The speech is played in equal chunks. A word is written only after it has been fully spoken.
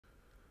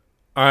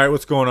Alright,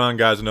 what's going on,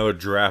 guys? Another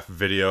draft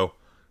video.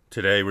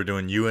 Today we're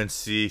doing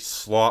UNC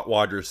slot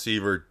wide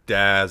receiver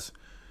Dazz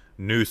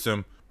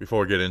Newsome.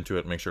 Before we get into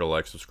it, make sure to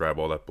like, subscribe,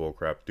 all that bull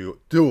crap. Do it.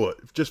 Do it.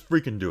 Just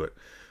freaking do it.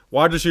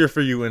 Wide receiver for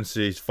UNC.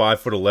 He's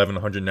 5'11",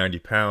 190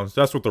 pounds.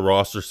 That's what the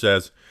roster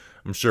says.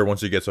 I'm sure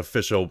once he gets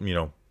official,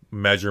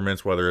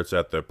 measurements, whether it's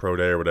at the pro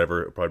day or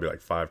whatever, it'll probably be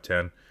like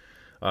 5'10".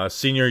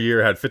 Senior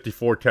year had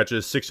 54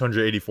 catches,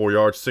 684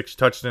 yards, 6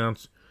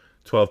 touchdowns,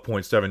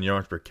 12.7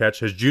 yards per catch.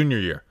 His junior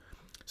year,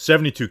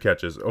 72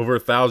 catches, over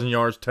 1,000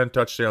 yards, 10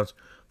 touchdowns,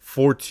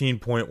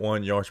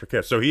 14.1 yards per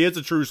catch. So he is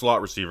a true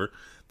slot receiver.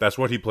 That's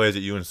what he plays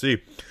at UNC.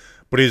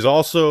 But he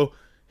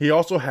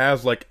also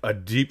has like a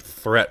deep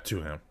threat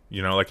to him.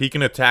 Like he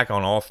can attack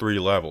on all three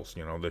levels.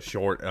 The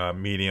short,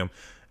 medium,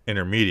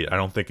 intermediate. I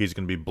don't think he's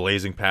going to be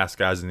blazing past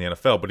guys in the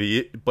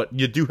NFL, but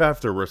you do have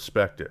to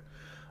respect it.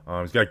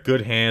 He's got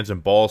good hands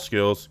and ball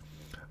skills.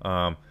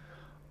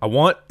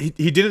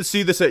 He didn't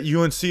see this at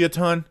UNC a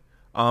ton.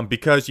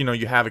 Because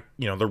you have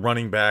the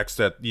running backs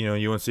that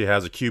UNC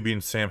has, a QB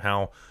in Sam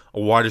Howell, a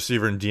wide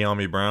receiver in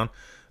De'Ami Brown,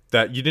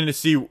 that you didn't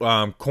see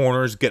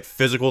corners get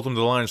physical from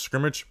the line of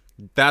scrimmage.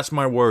 That's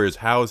my worry, is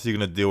how is he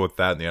going to deal with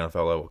that in the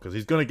NFL level? Because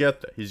he's going to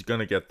get that. He's going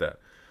to get that.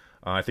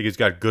 I think he's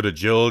got good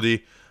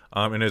agility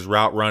in his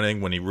route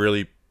running. When he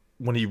really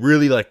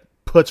like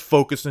puts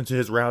focus into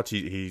his routes,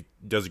 he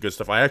does good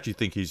stuff. I actually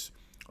think he's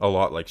a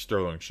lot like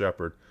Sterling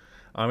Shepard.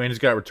 And he's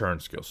got return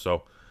skills.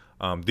 So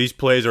these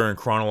plays are in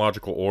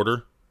chronological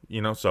order,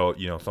 so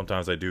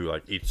sometimes I do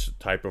like each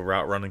type of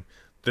route running.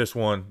 This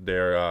one,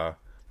 we're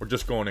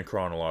just going in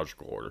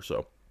chronological order.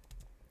 So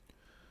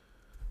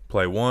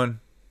play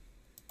one.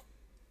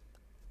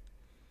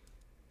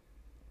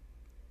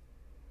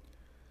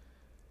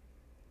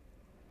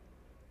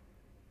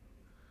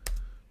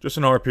 Just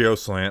an RPO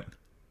slant.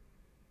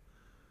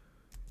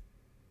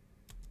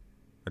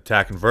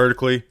 Attacking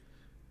vertically.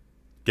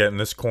 Getting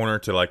this corner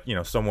to like,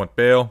 somewhat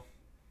bail.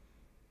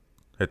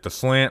 Hit the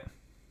slant.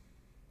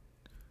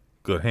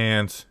 Good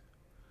hands.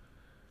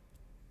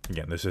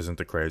 Again, this isn't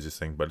the craziest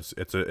thing, but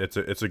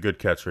it's a good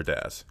catch for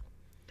Dazz.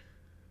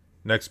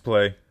 Next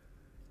play.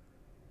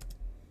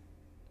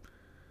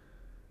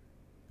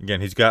 Again,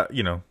 he's got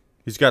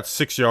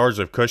 6 yards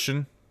of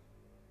cushion.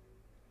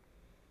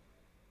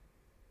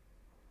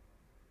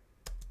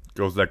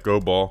 Goes that go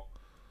ball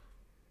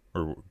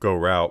or go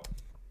route.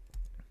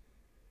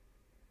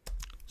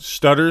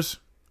 Stutters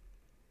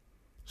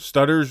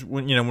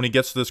when he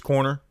gets to this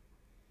corner.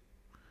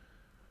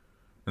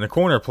 And the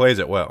corner plays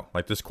it well.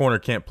 Like, this corner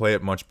can't play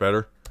it much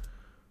better.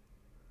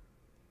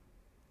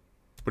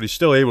 But he's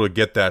still able to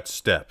get that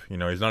step.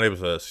 He's not able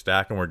to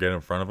stack him or get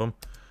in front of him.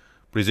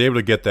 But he's able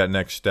to get that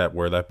next step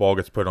where that ball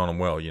gets put on him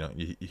well.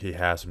 He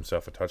has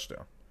himself a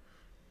touchdown.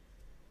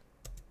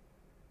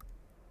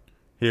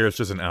 Here it's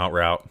just an out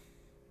route.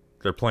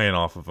 They're playing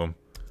off of him.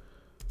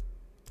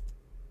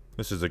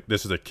 This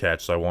is a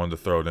catch, so I wanted to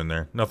throw it in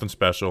there. Nothing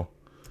special.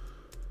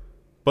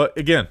 But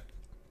again,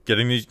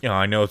 getting these,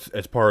 I know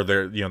it's part of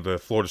their, the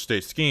Florida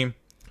State scheme,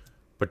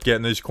 but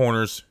getting these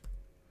corners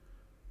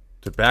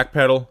to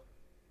backpedal,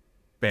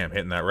 bam,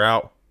 hitting that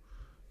route,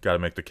 got to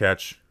make the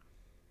catch.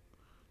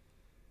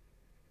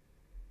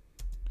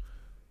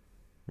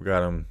 We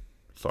got him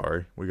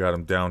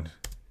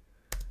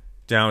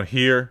down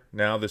here.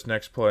 Now this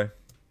next play,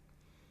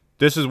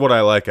 this is what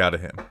I like out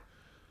of him.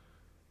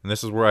 And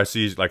this is where I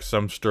see like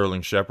some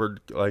Sterling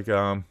Shepard like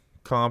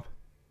comp.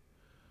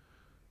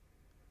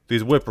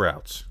 These whip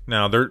routes.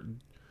 Now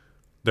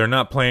they're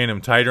not playing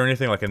him tight or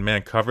anything like in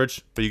man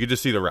coverage, but you can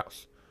just see the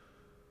routes.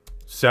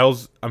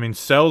 Sells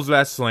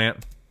that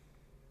slant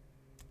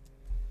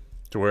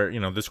to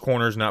where this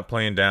corner's not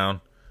playing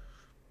down.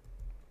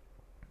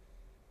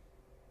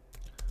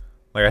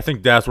 Like, I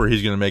think that's where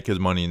he's gonna make his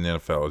money in the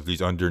NFL, is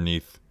these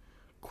underneath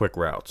quick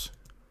routes.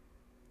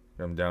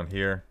 Get him down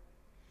here.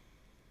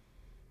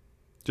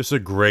 Just a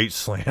great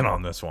slant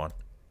on this one.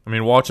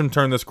 Watch him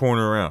turn this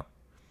corner around.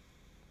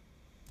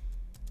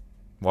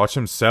 Watch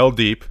him sell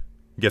deep.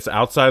 Gets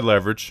outside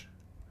leverage.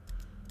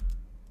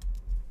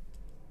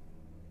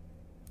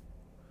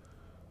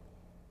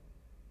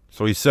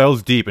 So he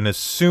sells deep, and as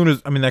soon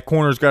as, that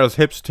corner's got his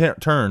hips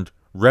turned,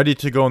 ready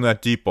to go in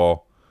that deep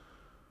ball,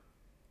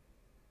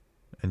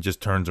 and just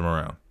turns him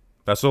around.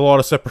 That's a lot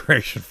of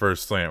separation for a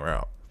slant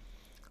route.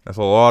 That's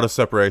a lot of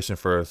separation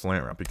for a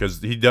slant route,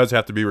 because he does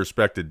have to be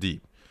respected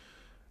deep.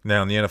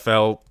 Now in the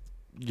NFL,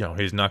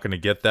 he's not going to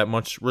get that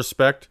much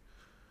respect,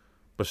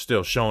 but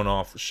still showing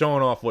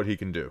off what he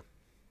can do.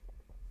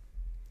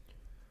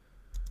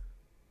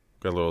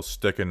 Got a little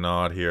stick and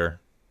nod here.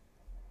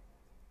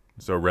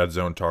 It's a red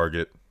zone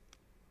target.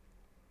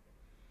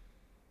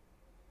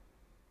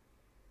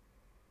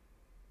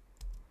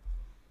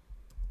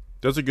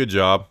 Does a good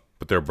job,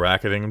 but they're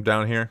bracketing him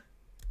down here.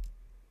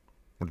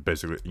 Which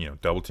basically,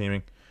 double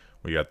teaming.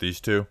 We got these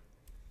two.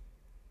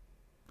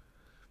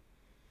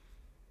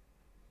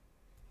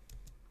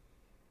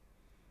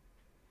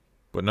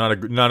 But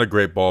not a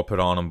great ball put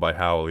on him by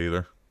Howell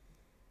either.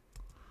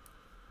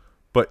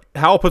 But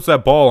Howell puts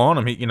that ball on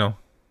him.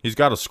 He's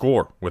got to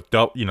score with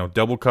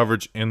double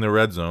coverage in the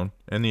red zone,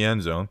 in the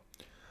end zone.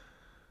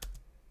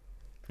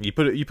 You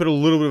put a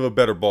little bit of a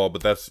better ball,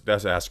 but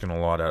that's asking a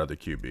lot out of the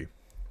QB.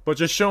 But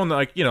just showing that,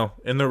 like,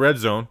 in the red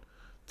zone,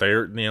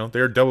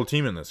 they're double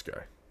teaming this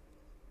guy.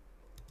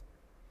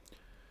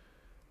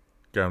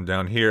 Got him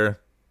down here.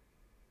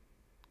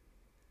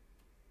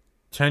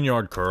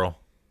 10-yard curl.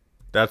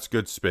 That's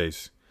good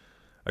space.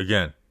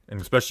 Again,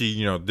 and especially,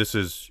 this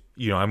is,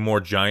 I'm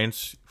more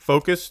Giants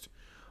focused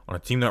on a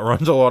team that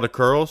runs a lot of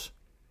curls.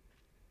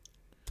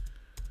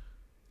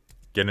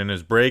 Getting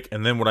his break,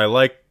 and then what I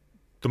like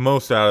the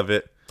most out of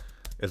it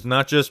is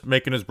not just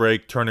making his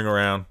break, turning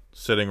around,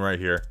 sitting right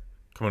here,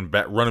 coming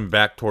back, running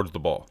back towards the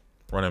ball.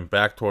 Running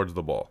back towards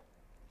the ball.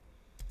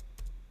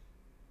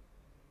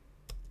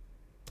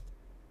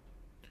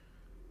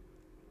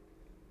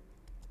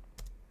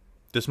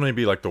 This may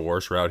be like the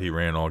worst route he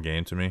ran all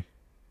game to me.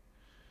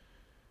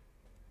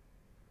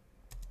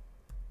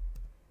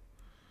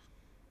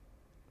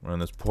 Run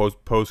this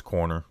post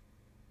corner.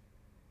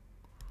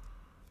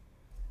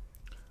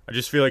 I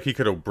just feel like he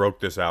could have broke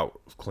this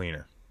out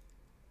cleaner.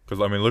 Because,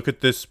 I mean, look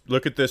at this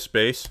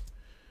space.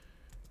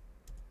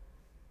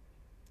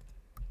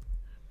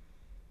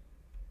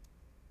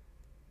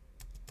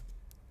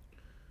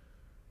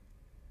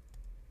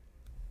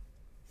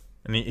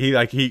 And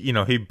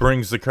he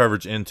brings the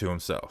coverage into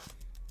himself.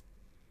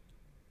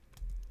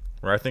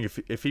 Where I think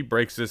if he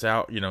breaks this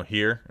out,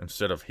 here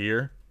instead of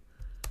here,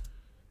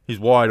 he's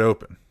wide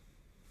open.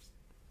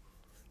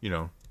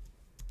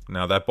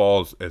 Now that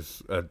ball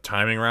is a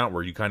timing route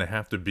where you kind of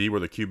have to be where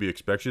the QB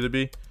expects you to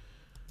be.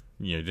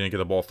 You didn't get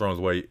the ball thrown his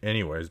way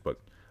anyways, but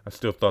I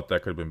still thought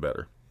that could have been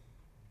better.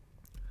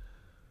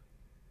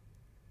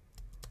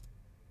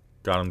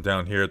 Got him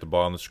down here at the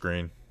bottom of the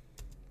screen.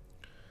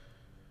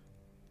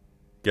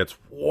 Gets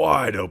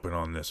wide open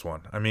on this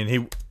one. I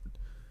mean,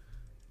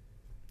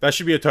 that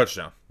should be a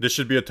touchdown. This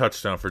should be a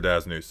touchdown for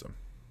Dazz Newsome.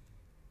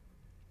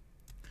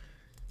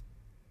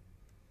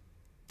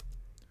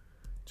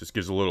 Just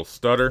gives a little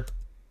stutter.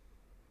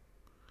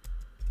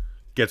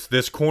 Gets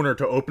this corner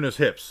to open his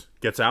hips.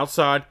 Gets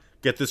outside.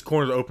 Get this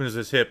corner to open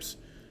his hips.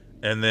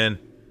 And then,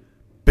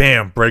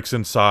 bam, breaks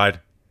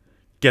inside.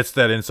 Gets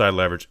that inside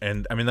leverage.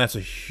 And, I mean, that's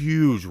a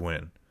huge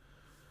win.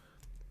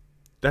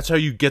 That's how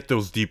you get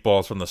those deep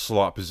balls from the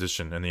slot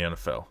position in the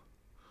NFL.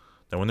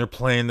 That when they're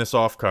playing this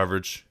off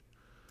coverage,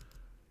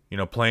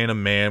 playing a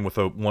man with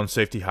a one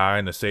safety high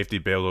and the safety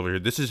bailed over here,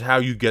 this is how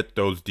you get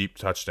those deep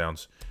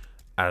touchdowns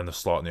out in the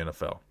slot in the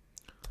NFL.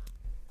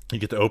 You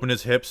get to open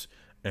his hips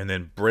and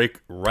then break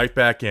right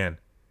back in,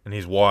 and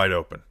he's wide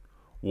open.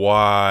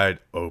 Wide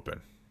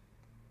open.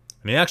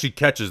 And he actually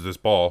catches this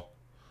ball.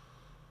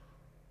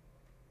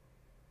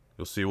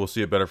 We'll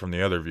see it better from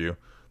the other view.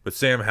 But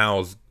Sam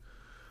Howell's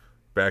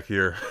back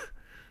here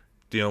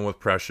dealing with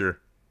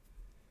pressure.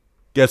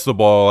 Gets the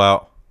ball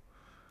out.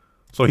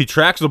 So he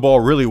tracks the ball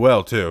really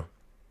well, too.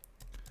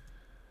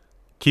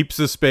 Keeps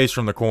the space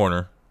from the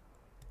corner.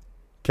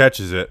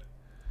 Catches it.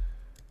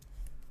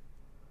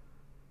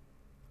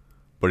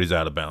 But he's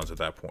out of bounds at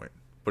that point.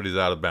 But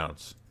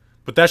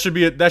that should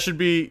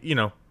be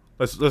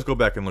let's go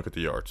back and look at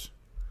the yards.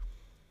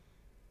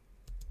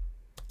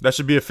 That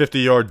should be a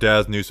 50-yard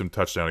Dazz Newsome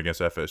touchdown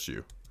against FSU.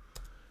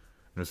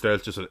 And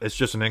instead, it's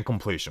just an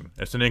incompletion.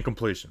 It's an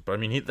incompletion. But I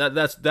mean,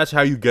 that's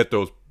how you get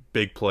those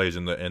big plays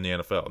in the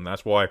NFL, and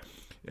that's why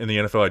in the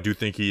NFL I do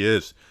think he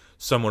is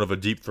somewhat of a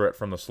deep threat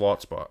from the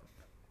slot spot.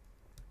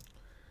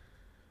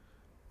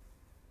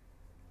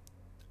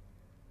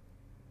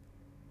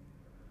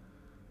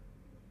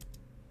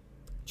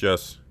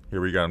 Just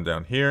here we got him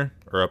down here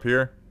or up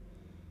here.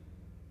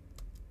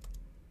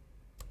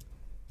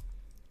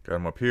 Got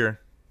him up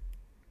here.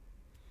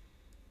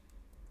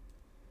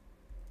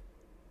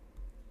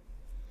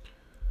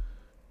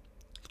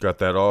 Got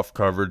that off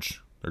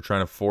coverage. They're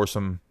trying to force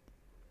him.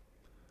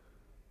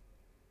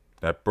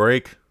 That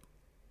break.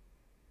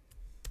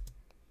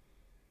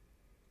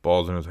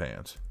 Ball's in his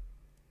hands.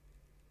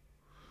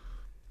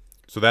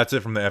 So that's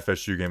it from the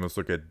FSU game. Let's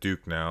look at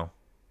Duke now.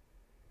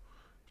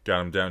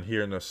 Got him down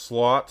here in the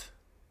slot.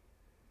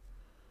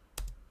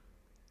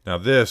 Now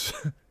this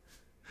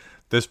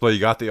play, you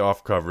got the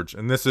off coverage,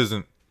 and this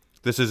isn't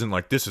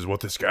like this is what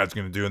this guy's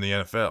going to do in the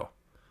NFL.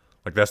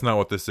 Like, that's not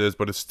what this is,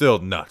 but it's still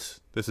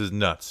nuts. This is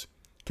nuts.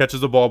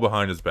 Catches the ball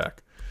behind his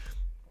back.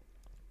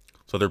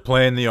 So they're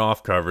playing the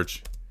off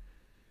coverage.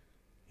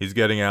 He's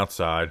getting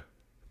outside.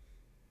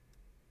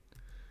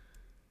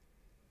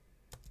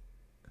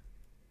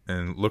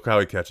 And look how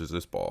he catches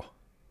this ball.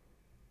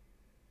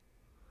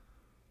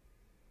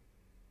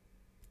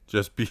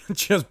 Just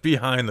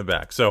behind the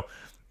back. So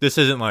this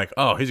isn't like,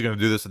 oh, he's going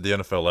to do this at the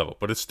NFL level.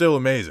 But it's still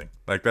amazing.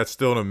 Like, that's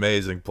still an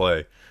amazing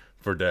play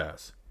for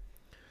Dazz.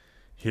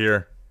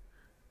 Here,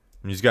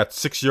 he's got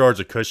 6 yards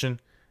of cushion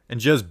and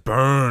just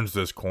burns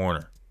this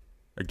corner.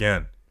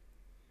 Again,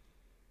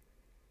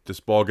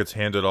 this ball gets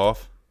handed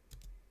off.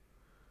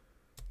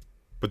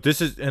 But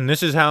this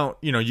is how,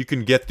 you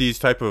can get these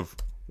type of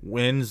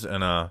wins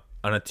on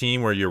a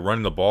team where you're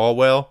running the ball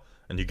well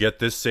and you get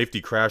this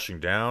safety crashing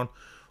down,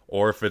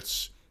 or if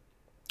it's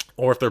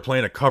or if they're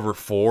playing a cover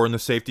 4 and the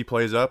safety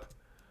plays up,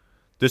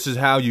 this is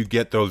how you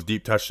get those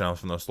deep touchdowns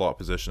from the slot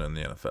position in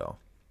the NFL.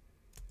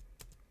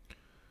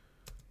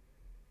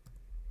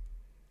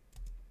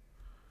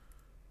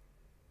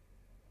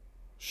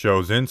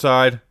 Shows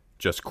inside,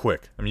 just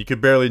quick. I mean, you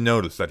could barely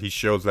notice that he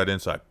shows that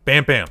inside.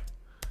 Bam, bam.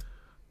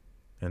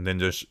 And then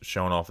just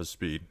showing off his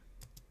speed.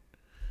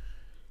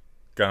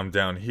 Got him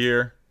down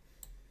here.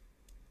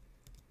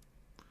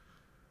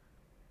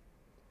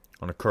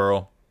 On a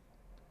curl.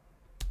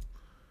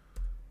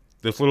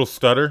 This little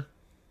stutter.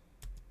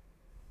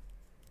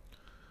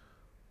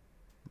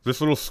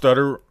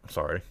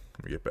 Sorry,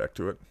 let me get back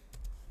to it.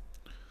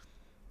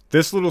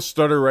 This little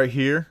stutter right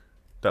here,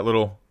 that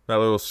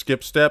little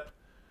skip step,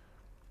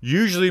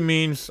 usually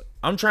means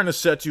I'm trying to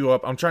set you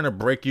up. I'm trying to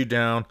break you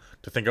down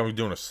to think I'm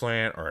doing a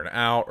slant or an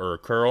out or a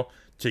curl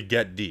to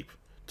get deep.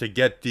 To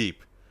get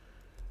deep.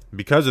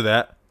 Because of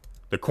that,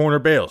 the corner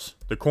bails.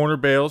 The corner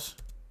bails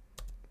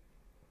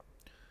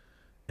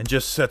and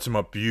just sets him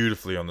up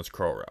beautifully on this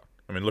curl route.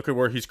 I mean, look at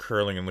where he's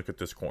curling and look at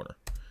this corner.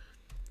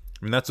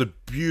 I mean, that's a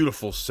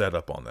beautiful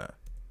setup on that.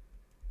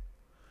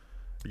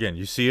 Again,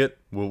 you see it.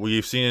 What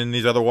we've seen in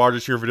these other wide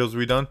receiver videos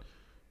we've done.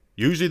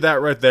 Usually that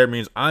right there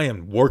means I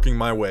am working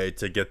my way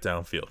to get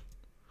downfield.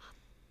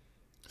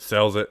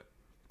 Sells it.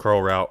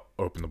 Curl route.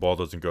 Open. The ball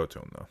doesn't go to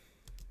him, though.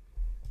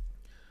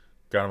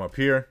 Got him up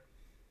here.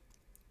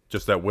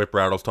 Just that whip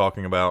route I was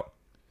talking about.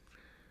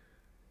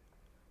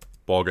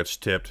 Ball gets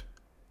tipped.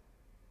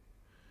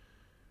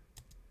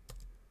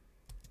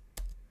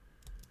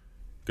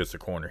 Gets the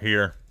corner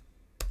here.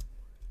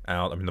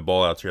 Out. I mean, the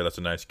ball out's here. That's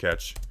a nice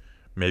catch.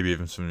 Maybe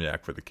even some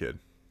yak for the kid.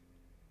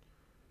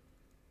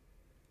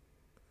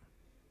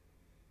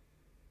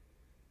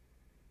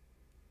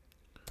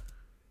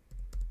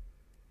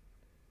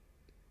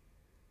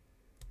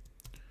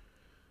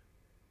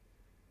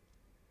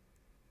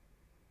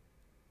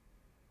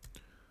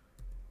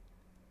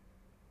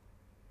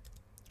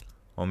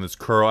 On this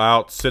curl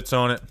out, sits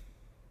on it.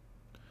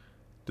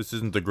 This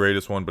isn't the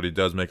greatest one, but he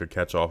does make a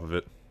catch off of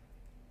it.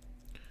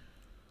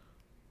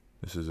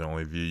 This is the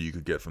only view you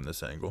could get from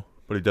this angle,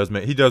 but he does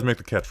make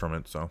the catch from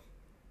it. So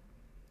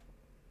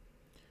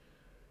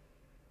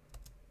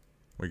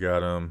we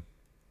got him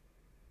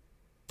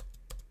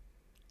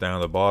down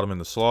at the bottom in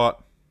the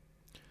slot.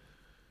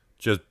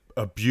 Just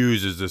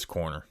abuses this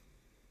corner.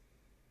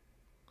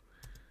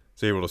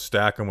 He's able to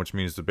stack him, which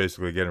means to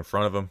basically get in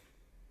front of him.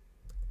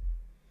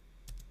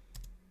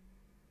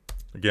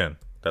 Again,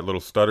 that little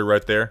stutter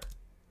right there.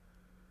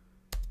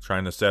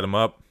 Trying to set him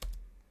up.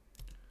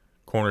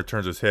 Corner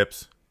turns his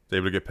hips. He's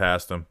able to get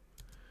past him.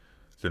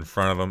 He's in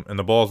front of him. And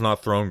the ball's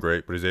not thrown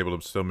great, but he's able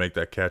to still make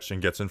that catch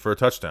and gets in for a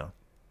touchdown.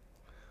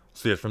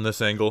 See it from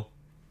this angle.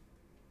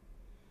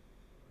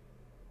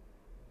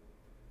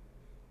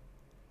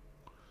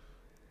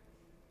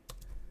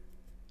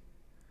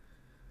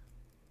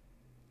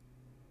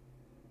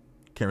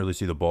 Can't really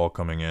see the ball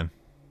coming in.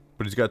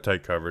 But he's got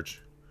tight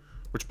coverage.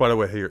 Which, by the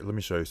way, here, let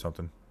me show you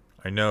something.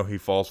 I know he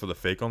falls for the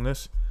fake on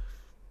this,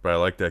 but I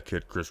like that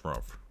kid, Chris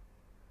Rumpf.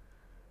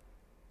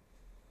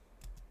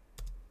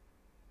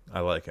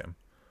 I like him.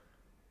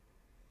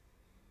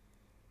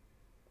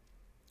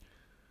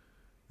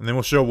 And then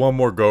we'll show one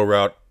more go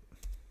route.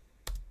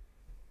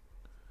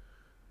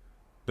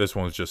 This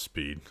one's just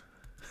speed.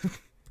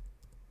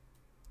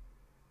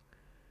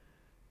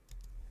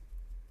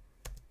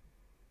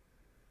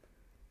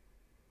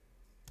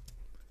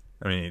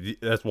 I mean,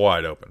 that's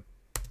wide open.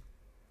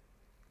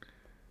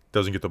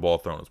 Doesn't get the ball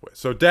thrown his way.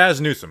 So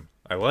Dazz Newsome,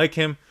 I like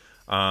him.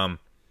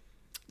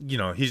 You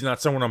know, he's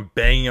not someone I'm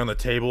banging on the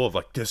table of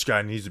like this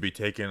guy needs to be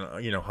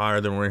taken, you know, higher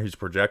than where he's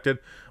projected.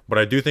 But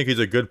I do think he's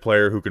a good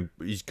player who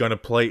he's going to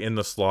play in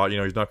the slot. You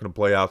know, he's not going to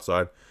play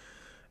outside.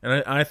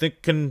 And I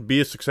think can be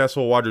a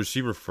successful wide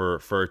receiver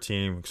for a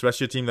team,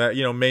 especially a team that,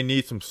 you know, may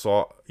need some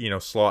slot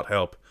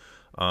help.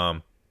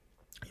 You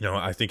know,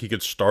 I think he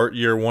could start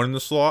year one in the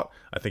slot.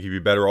 I think he'd be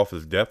better off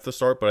his depth to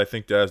start. But I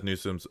think Dazz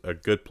Newsome's a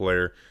good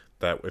player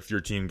that if your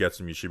team gets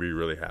him, you should be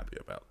really happy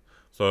about.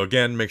 So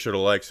again, make sure to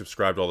like,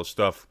 subscribe to all the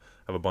stuff.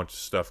 Have a bunch of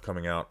stuff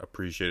coming out.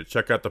 Appreciate it.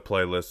 Check out the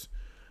playlist.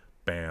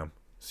 Bam.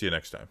 See you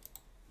next time.